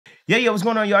Yo, what's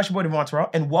going on, y'all? It's your boy Devvon,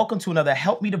 and welcome to another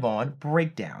Help Me Devvon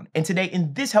breakdown. And today,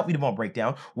 in this Help Me Devvon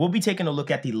breakdown, we'll be taking a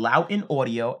look at the Lauten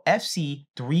Audio FC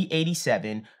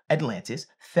 387 Atlantis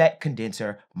FET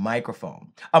condenser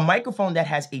microphone. A microphone that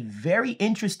has a very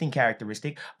interesting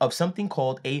characteristic of something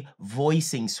called a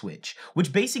voicing switch,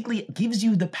 which basically gives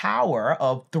you the power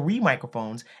of 3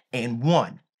 microphones in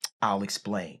one. I'll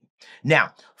explain.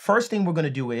 Now, first thing we're going to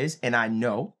do is, and I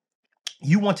know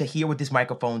you want to hear what this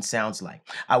microphone sounds like.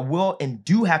 I will and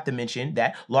do have to mention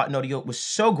that Lauten Audio was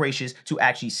so gracious to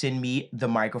actually send me the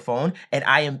microphone, and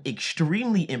I am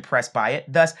extremely impressed by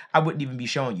it. Thus, I wouldn't even be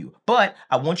showing you. But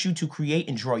I want you to create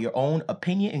and draw your own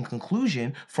opinion and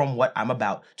conclusion from what I'm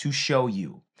about to show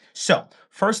you. So,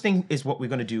 first thing is what we're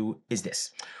going to do is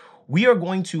this. We are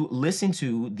going to listen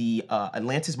to the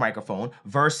Atlantis microphone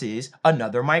versus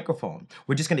another microphone.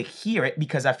 We're just going to hear it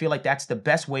because I feel like that's the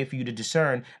best way for you to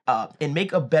discern and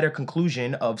make a better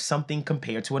conclusion of something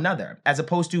compared to another. As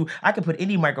opposed to, I could put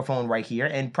any microphone right here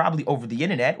and probably over the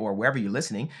internet or wherever you're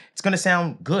listening, it's going to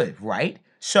sound good, right?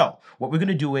 So what we're going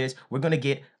to do is we're going to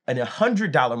get a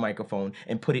 $100 microphone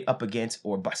and put it up against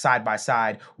or side by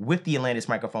side with the Atlantis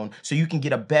microphone so you can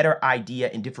get a better idea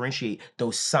and differentiate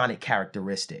those sonic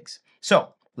characteristics. So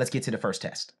let's get to the first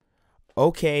test.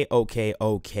 Okay.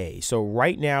 So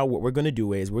right now what we're going to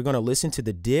do is we're going to listen to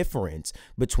the difference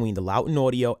between the Lauten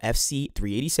Audio FC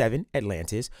 387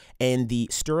 Atlantis and the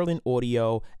Sterling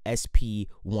Audio SP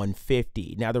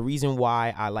 150. Now, the reason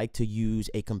why I like to use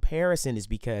a comparison is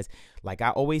because, like I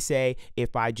always say,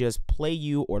 if I just play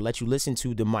you or let you listen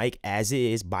to the mic as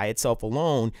is by itself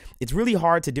alone, it's really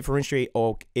hard to differentiate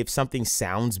if something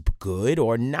sounds good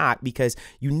or not because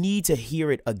you need to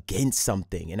hear it against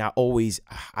something. And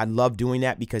I love doing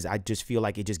that because I just feel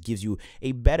like it just gives you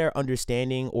a better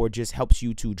understanding or just helps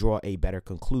you to draw a better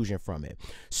conclusion from it.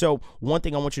 So one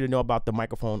thing I want you to know about the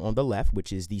microphone on the left,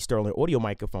 which is the Sterling Audio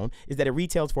microphone, is that it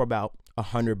retails for about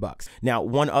 $100. Now,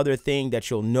 one other thing that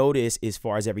you'll notice as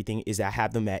far as everything is I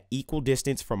have them at equal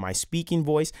distance from my speaking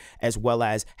voice, as well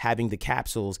as having the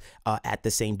capsules at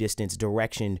the same distance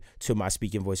direction to my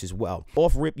speaking voice as well.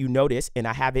 Off rip, you notice, and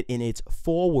I have it in its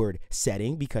forward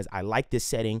setting because I like this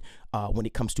setting when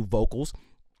it comes to vocals.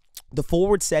 The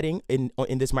forward setting in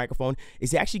this microphone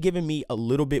is actually giving me a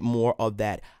little bit more of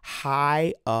that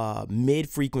high mid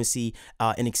frequency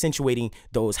and accentuating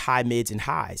those high mids and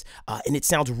highs. And it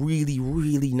sounds really,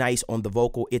 really nice on the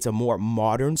vocal. It's a more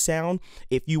modern sound.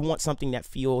 If you want something that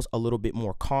feels a little bit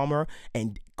more calmer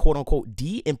and quote unquote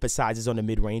de-emphasizes on the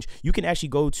mid-range, you can actually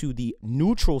go to the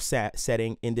neutral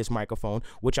setting in this microphone,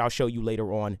 which I'll show you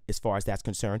later on as far as that's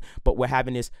concerned. But we're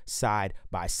having this side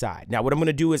by side. Now, what I'm going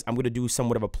to do is I'm going to do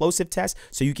somewhat of a plosive test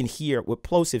so you can hear what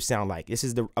plosives sound like. This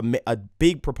is a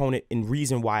big proponent and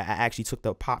reason why I actually took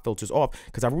the pop filters off,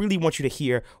 because I really want you to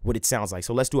hear what it sounds like.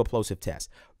 So let's do a plosive test.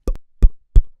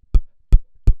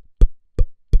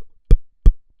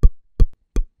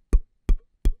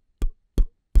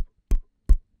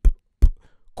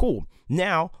 Cool.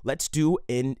 Now let's do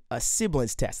a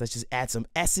sibilance test. Let's just add some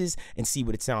S's and see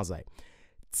what it sounds like.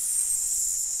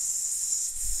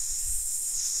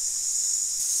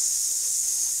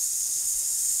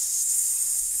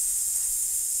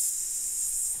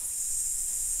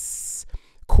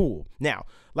 Cool. Now,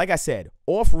 like I said,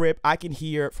 off rip, I can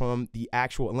hear from the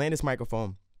actual Atlantis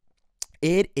microphone.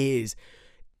 It is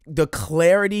the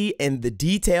clarity and the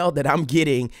detail that I'm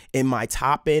getting in my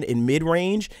top end and mid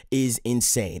range is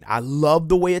insane. I love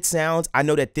the way it sounds. I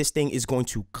know that this thing is going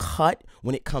to cut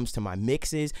when it comes to my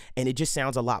mixes, and it just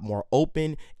sounds a lot more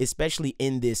open, especially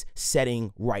in this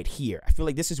setting right here. I feel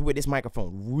like this is where this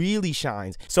microphone really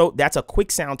shines. So that's a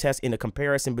quick sound test in a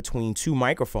comparison between 2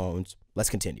 microphones. Let's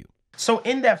continue. So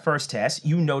in that first test,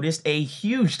 you noticed a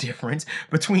huge difference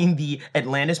between the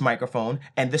Atlantis microphone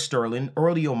and the Sterling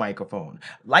Audio microphone.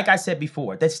 Like I said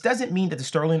before, this doesn't mean that the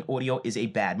Sterling Audio is a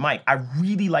bad mic. I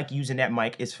really like using that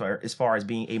mic as far as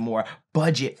being a more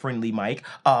budget-friendly mic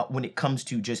when it comes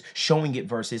to just showing it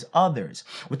versus others.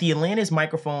 With the Atlantis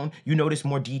microphone, you notice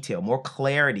more detail, more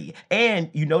clarity, and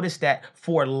you notice that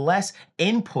for less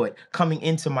input coming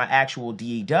into my actual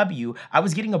DAW, I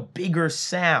was getting a bigger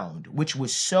sound, which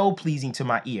was so pleasing to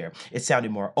my ear. It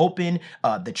sounded more open.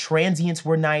 The transients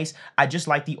were nice. I just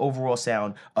like the overall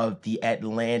sound of the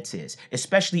Atlantis,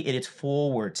 especially in its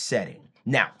forward setting.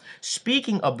 Now,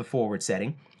 speaking of the forward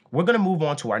setting, we're going to move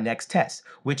on to our next test,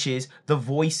 which is the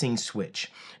voicing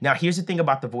switch. Now, here's the thing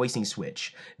about the voicing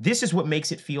switch. This is what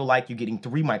makes it feel like you're getting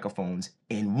 3 microphones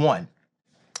in one.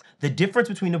 The difference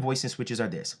between the voicing switches are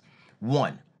this.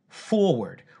 1,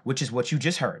 forward, which is what you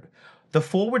just heard. The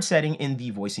forward setting in the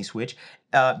voicing switch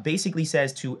basically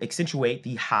says to accentuate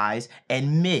the highs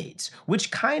and mids,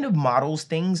 which kind of models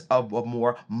things of a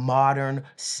more modern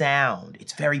sound.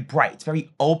 It's very bright, it's very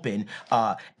open,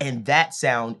 and that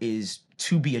sound is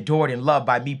to be adored and loved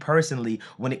by me personally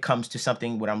when it comes to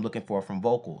something what I'm looking for from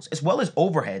vocals, as well as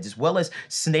overheads, as well as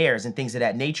snares and things of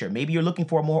that nature. Maybe you're looking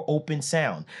for a more open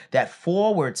sound. That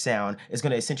forward sound is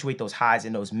going to accentuate those highs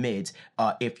and those mids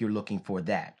if you're looking for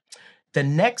that. The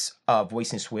next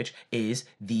voicing switch is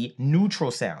the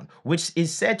neutral sound, which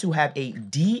is said to have a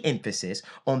de-emphasis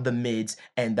on the mids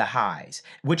and the highs,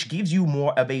 which gives you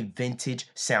more of a vintage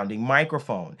sounding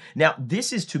microphone. Now,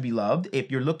 this is to be loved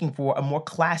if you're looking for a more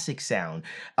classic sound.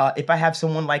 If I have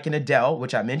someone like an Adele,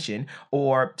 which I mentioned,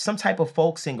 or some type of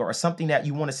folk singer or something that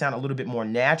you want to sound a little bit more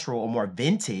natural or more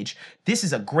vintage, this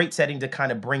is a great setting to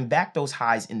kind of bring back those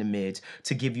highs in the mids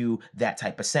to give you that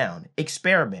type of sound.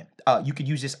 Experiment. You could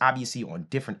use this obviously on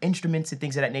different instruments and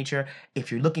things of that nature if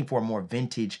you're looking for a more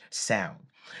vintage sound.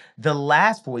 The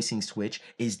last voicing switch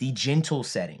is the gentle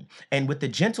setting. And with the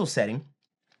gentle setting,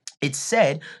 it's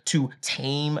said to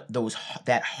tame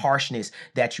that harshness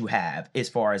that you have as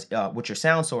far as what your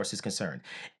sound source is concerned.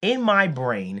 In my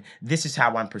brain, this is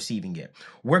how I'm perceiving it.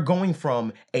 We're going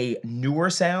from a newer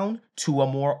sound to a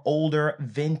more older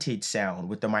vintage sound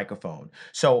with the microphone.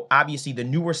 So obviously the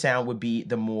newer sound would be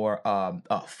the more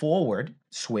forward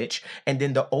switch, and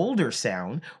then the older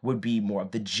sound would be more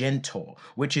of the gentle,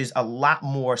 which is a lot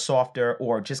more softer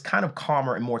or just kind of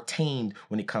calmer and more tamed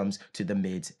when it comes to the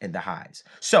mids and the highs.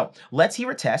 So let's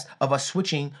hear a test of us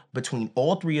switching between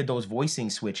all three of those voicing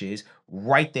switches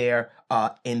right there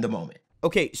in the moment.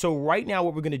 Okay, so right now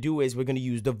what we're going to do is we're going to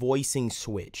use the voicing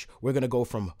switch. We're going to go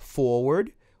from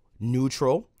forward,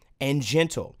 neutral, and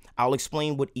gentle. I'll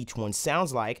explain what each one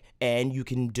sounds like, and you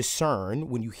can discern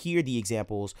when you hear the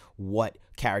examples what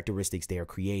characteristics they are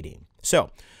creating.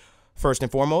 So, first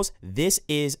and foremost, this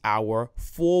is our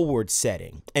forward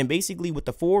setting. And basically what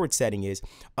the forward setting is,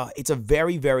 it's a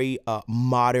very, very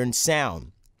modern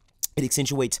sound. It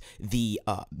accentuates the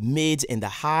mids and the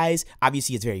highs.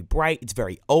 Obviously, it's very bright, it's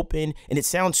very open, and it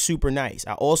sounds super nice.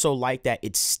 I also like that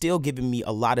it's still giving me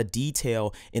a lot of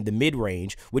detail in the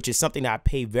mid-range, which is something that I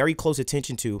pay very close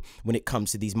attention to when it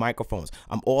comes to these microphones.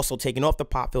 I'm also taking off the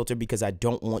pop filter because I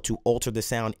don't want to alter the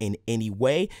sound in any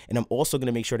way, and I'm also going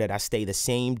to make sure that I stay the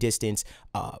same distance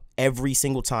every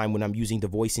single time when I'm using the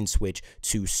voicing switch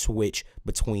to switch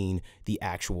between the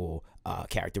actual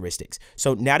characteristics.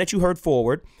 So now that you heard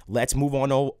forward, let's move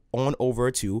on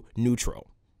over to neutral.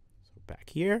 So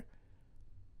back here.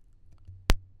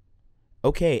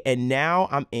 Okay, and now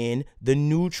I'm in the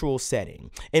neutral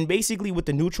setting. And basically what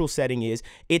the neutral setting is,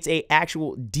 it's a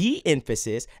actual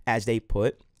de-emphasis, as they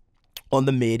put, on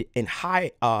the mid and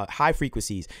high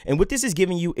frequencies. And what this is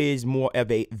giving you is more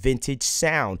of a vintage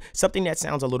sound, something that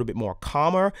sounds a little bit more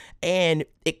calmer, and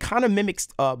it kind of mimics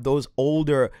those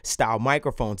older style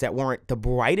microphones that weren't the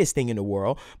brightest thing in the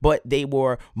world, but they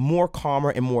were more calmer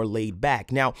and more laid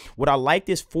back. Now, what I like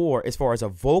this for, as far as a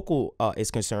vocal is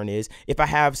concerned, is if I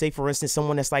have, say, for instance,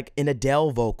 someone that's like an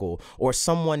Adele vocal, or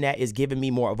someone that is giving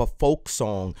me more of a folk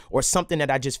song, or something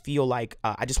that I just feel like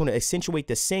I just want to accentuate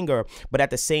the singer, but at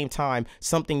the same time,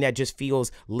 something that just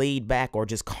feels laid back or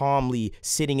just calmly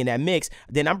sitting in that mix,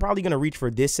 then I'm probably going to reach for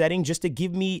this setting just to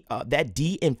give me that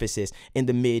de-emphasis in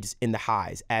the mids and the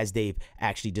highs, as they've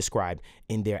actually described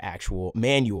in their actual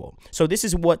manual. So this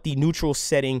is what the neutral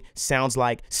setting sounds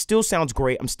like. Still sounds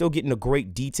great. I'm still getting a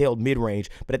great detailed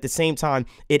mid-range, but at the same time,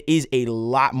 it is a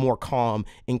lot more calm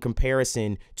in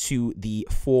comparison to the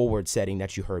forward setting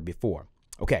that you heard before.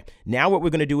 Okay, now what we're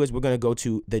going to do is we're going to go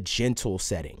to the gentle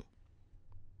setting.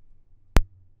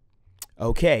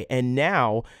 Okay, and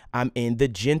now I'm in the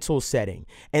gentle setting.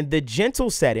 And the gentle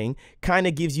setting kind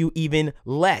of gives you even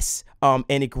less, and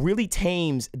it really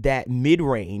tames that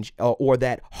mid-range or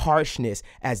that harshness,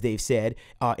 as they've said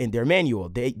in their manual.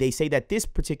 They say that this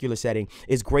particular setting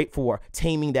is great for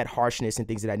taming that harshness and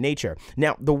things of that nature.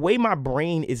 Now, the way my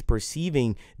brain is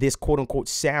perceiving this quote-unquote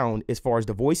sound as far as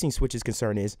the voicing switch is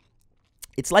concerned is,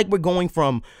 it's like we're going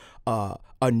from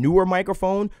a newer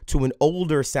microphone to an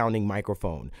older sounding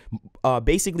microphone.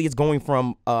 Basically, it's going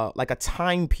from like a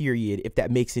time period, if that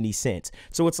makes any sense.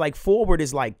 So it's like forward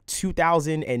is like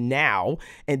 2000 and now,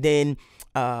 and then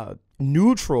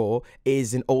neutral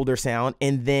is an older sound,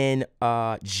 and then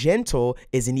gentle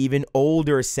is an even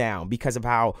older sound because of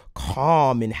how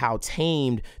calm and how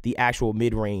tamed the actual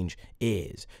mid-range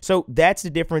is. So that's the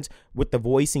difference with the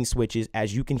voicing switches.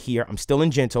 As you can hear, I'm still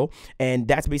in gentle, and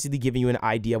that's basically giving you an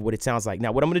idea of what it sounds like.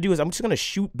 Now, what I'm going to do is I'm just going to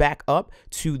shoot back up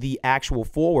to the actual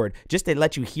forward just to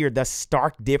let you hear the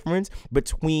stark difference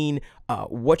between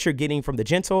what you're getting from the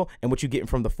gentle and what you're getting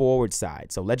from the forward side.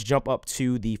 So let's jump up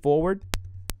to the forward.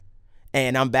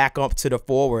 And I'm back up to the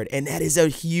forward, and that is a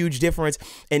huge difference.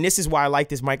 And this is why I like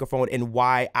this microphone, and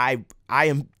why I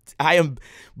am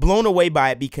blown away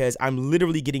by it, because I'm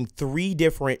literally getting 3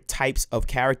 different types of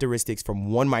characteristics from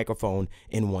one microphone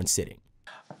in one sitting.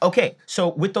 Okay, so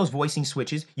with those voicing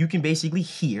switches, you can basically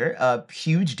hear a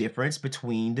huge difference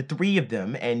between the 3 of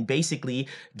them, and basically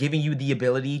giving you the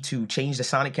ability to change the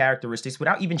sonic characteristics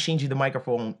without even changing the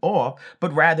microphone off,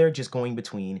 but rather just going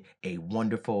between a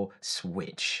wonderful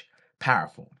switch.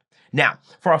 Powerful. Now,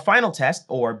 for our final test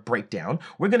or breakdown,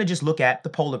 we're going to just look at the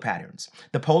polar patterns.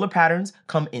 The polar patterns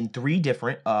come in 3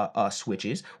 different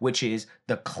switches, which is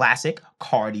the classic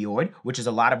cardioid, which is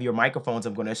a lot of your microphones,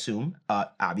 I'm going to assume,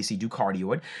 obviously do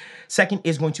cardioid. Second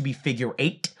is going to be figure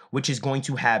 8, which is going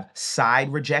to have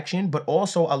side rejection, but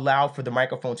also allow for the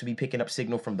microphone to be picking up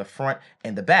signal from the front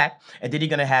and the back. And then you're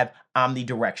gonna have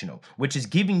omnidirectional, which is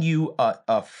giving you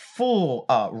a full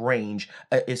range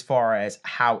as far as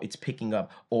how it's picking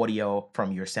up audio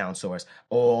from your sound source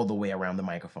all the way around the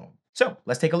microphone. So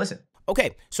let's take a listen.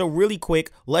 Okay, so really quick,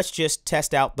 let's just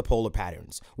test out the polar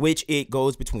patterns, which it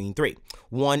goes between 3.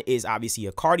 One is obviously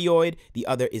a cardioid, the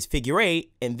other is figure 8,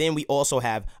 and then we also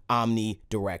have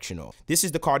omnidirectional. This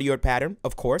is the cardioid pattern,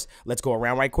 of course. Let's go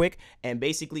around right quick, and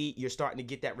basically you're starting to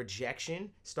get that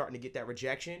rejection,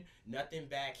 nothing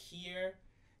back here.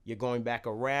 You're going back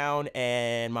around,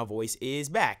 and my voice is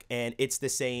back, and it's the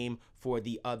same for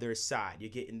the other side. You're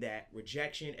getting that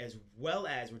rejection as well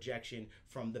as rejection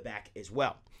from the back as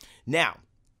well. Now,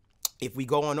 if we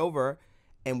go on over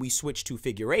and we switch to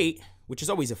figure 8, which is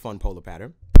always a fun polar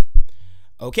pattern.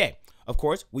 Okay, of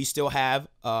course, we still have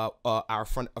our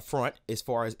front as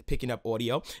far as picking up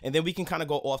audio, and then we can kind of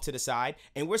go off to the side,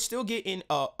 and we're still getting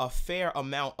a fair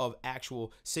amount of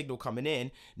actual signal coming in.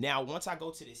 Now, once I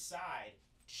go to this side,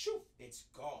 shoot, it's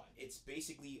gone. It's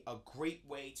basically a great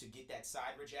way to get that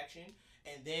side rejection.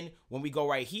 And then when we go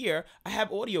right here, I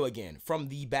have audio again from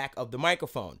the back of the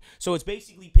microphone. So it's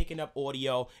basically picking up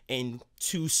audio in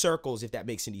 2 circles, if that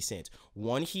makes any sense.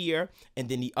 One here, and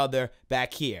then the other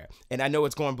back here. And I know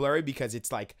it's going blurry because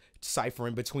it's like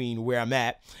ciphering between where I'm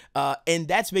at. And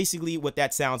that's basically what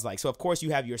that sounds like. So of course you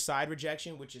have your side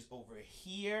rejection, which is over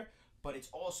here, but it's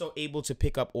also able to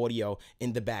pick up audio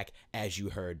in the back as you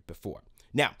heard before.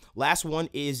 Now, last one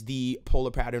is the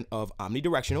polar pattern of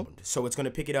omnidirectional. So it's going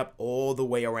to pick it up all the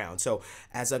way around. So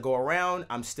as I go around,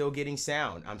 I'm still getting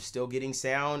sound. I'm still getting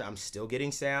sound. I'm still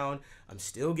getting sound. I'm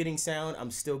still getting sound.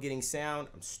 I'm still getting sound.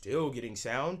 I'm still getting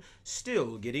sound.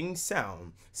 Still getting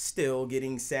sound. Still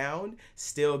getting sound.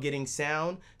 Still getting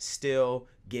sound. Still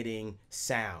getting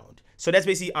sound. So that's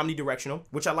basically omnidirectional,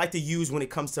 which I like to use when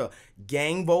it comes to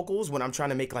gang vocals. When I'm trying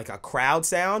to make like a crowd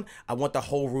sound, I want the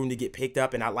whole room to get picked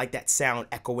up, and I like that sound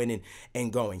echoing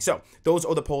and going. So those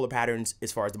are the polar patterns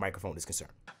as far as the microphone is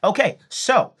concerned. Okay,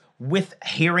 so with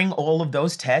hearing all of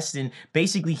those tests and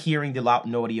basically hearing the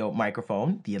Lauten Audio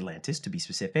microphone, the Atlantis to be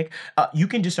specific, you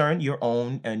can discern your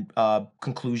own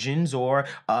conclusions or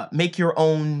make your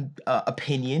own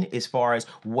opinion as far as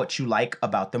what you like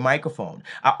about the microphone.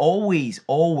 I always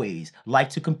like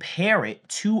to compare it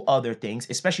to other things,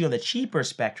 especially on the cheaper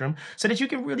spectrum, so that you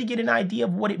can really get an idea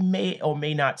of what it may or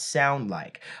may not sound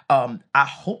like. I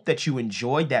hope that you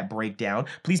enjoyed that breakdown.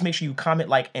 Please make sure you comment,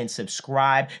 like, and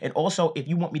subscribe. And also, if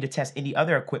you want me to test any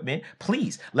other equipment,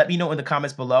 please let me know in the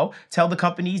comments below. Tell the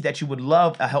companies that you would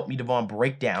love a Help Me Devvon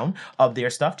breakdown of their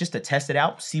stuff, just to test it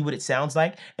out, see what it sounds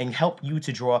like, and help you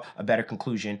to draw a better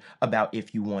conclusion about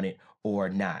if you want it or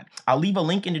not. I'll leave a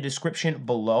link in the description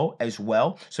below as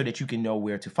well so that you can know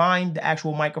where to find the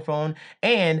actual microphone.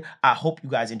 And I hope you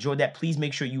guys enjoyed that. Please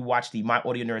make sure you watch the My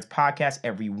Audio Nerds podcast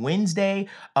every Wednesday.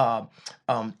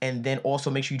 And then also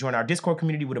make sure you join our Discord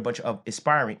community with a bunch of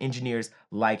aspiring engineers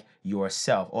like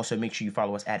yourself. Also make sure you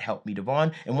follow us at Help Me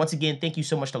Devvon. And once again, thank you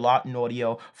so much to Lauten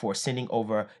Audio for sending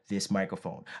over this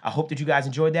microphone. I hope that you guys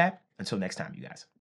enjoyed that. Until next time, you guys.